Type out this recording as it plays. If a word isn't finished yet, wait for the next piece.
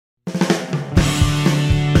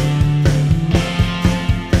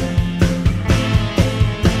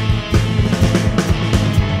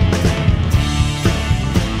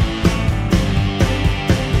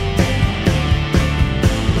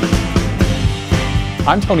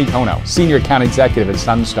I'm Tony Kono, Senior Account Executive at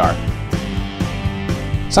SunStar.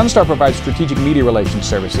 SunStar provides strategic media relations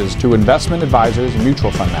services to investment advisors and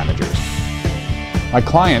mutual fund managers. My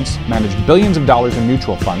clients manage billions of dollars in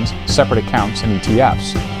mutual funds, separate accounts, and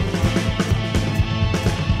ETFs.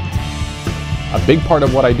 A big part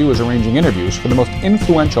of what I do is arranging interviews for the most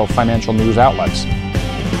influential financial news outlets. Senior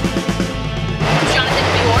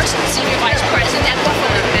Vice President and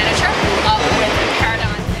Portfolio Manager with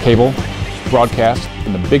Paradigm. Cable, broadcast,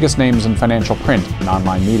 and the biggest names in financial print and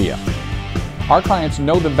online media. Our clients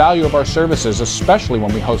know the value of our services, especially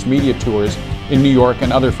when we host media tours in New York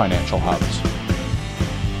and other financial hubs.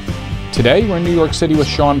 Today, we're in New York City with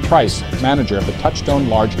Sean Price, manager of the Touchstone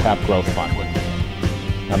Large Cap Growth Fund.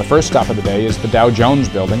 Now, the first stop of the day is the Dow Jones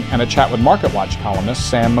building and a chat with MarketWatch columnist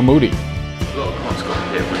Sam Mahmoodi.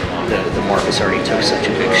 The markets already took such a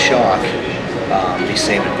big shock. These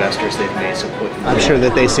same investors, they've made some quick. I'm sure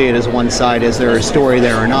that they see it as one side. Is there a story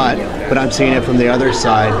there or not? But I'm seeing it from the other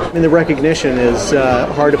side. And the recognition is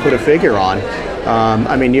hard to put a figure on.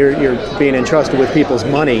 I mean, you're being entrusted with people's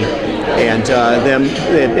money, and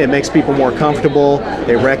it makes people more comfortable.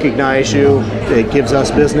 They recognize you. It gives us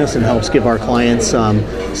business and helps give our clients some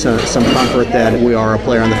comfort that we are a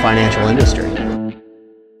player in the financial industry.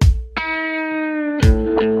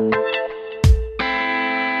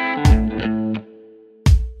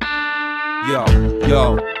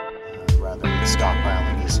 Rather than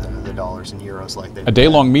stockpiling the dollars and euros like they. A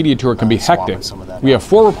day-long media tour can be hectic. We have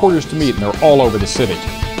 4 reporters to meet, and they're all over the city.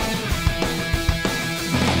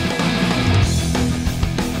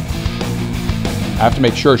 I have to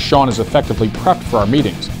make sure Sean is effectively prepped for our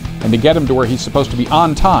meetings, and to get him to where he's supposed to be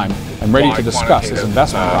on time and ready to discuss his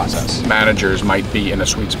investment process. Managers might be in a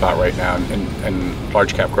sweet spot right now, and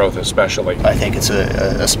large cap growth especially. I think it's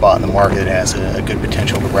a spot in the market that has a good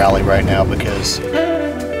potential to rally right now because.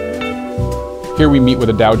 Here we meet with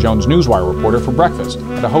a Dow Jones Newswire reporter for breakfast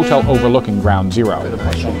at a hotel overlooking Ground Zero.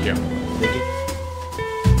 Thank you.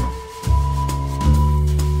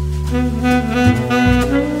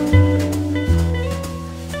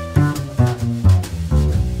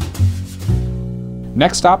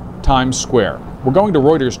 Next stop, Times Square. We're going to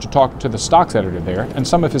Reuters to talk to the stocks editor there and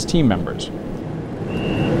some of his team members.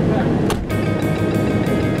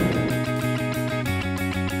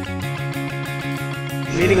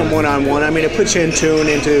 Meeting them one-on-one, I mean, it puts you in tune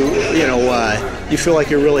into, you feel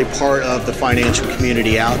like you're really part of the financial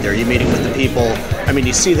community out there. You're meeting with the people. I mean,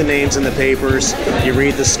 you see the names in the papers, you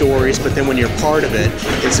read the stories, but then when you're part of it,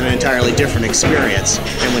 it's an entirely different experience.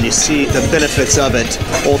 And when you see the benefits of it,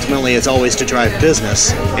 ultimately it's always to drive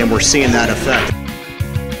business, and we're seeing that effect.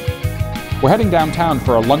 We're heading downtown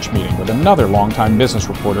for a lunch meeting with another longtime business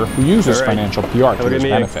reporter who uses financial PR to his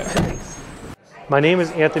benefit. My name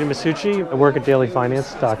is Anthony Masucci. I work at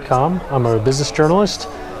dailyfinance.com. I'm a business journalist.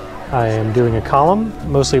 I am doing a column,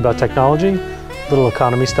 mostly about technology, little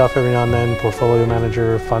economy stuff every now and then, portfolio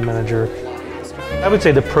manager, fund manager. I would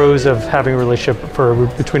say the pros of having a relationship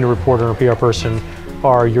between a reporter and a PR person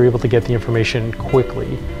are you're able to get the information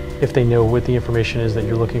quickly if they know what the information is that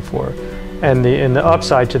you're looking for. And the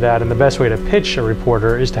upside to that, and the best way to pitch a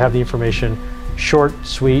reporter, is to have the information short,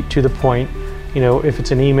 sweet, to the point. If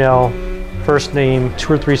it's an email, first name,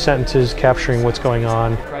 2 or 3 sentences capturing what's going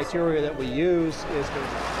on. The criteria that we use is.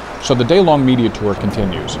 So the day-long media tour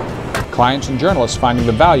continues. Clients and journalists finding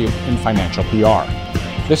the value in financial PR.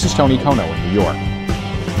 This is Tony Kono in New York.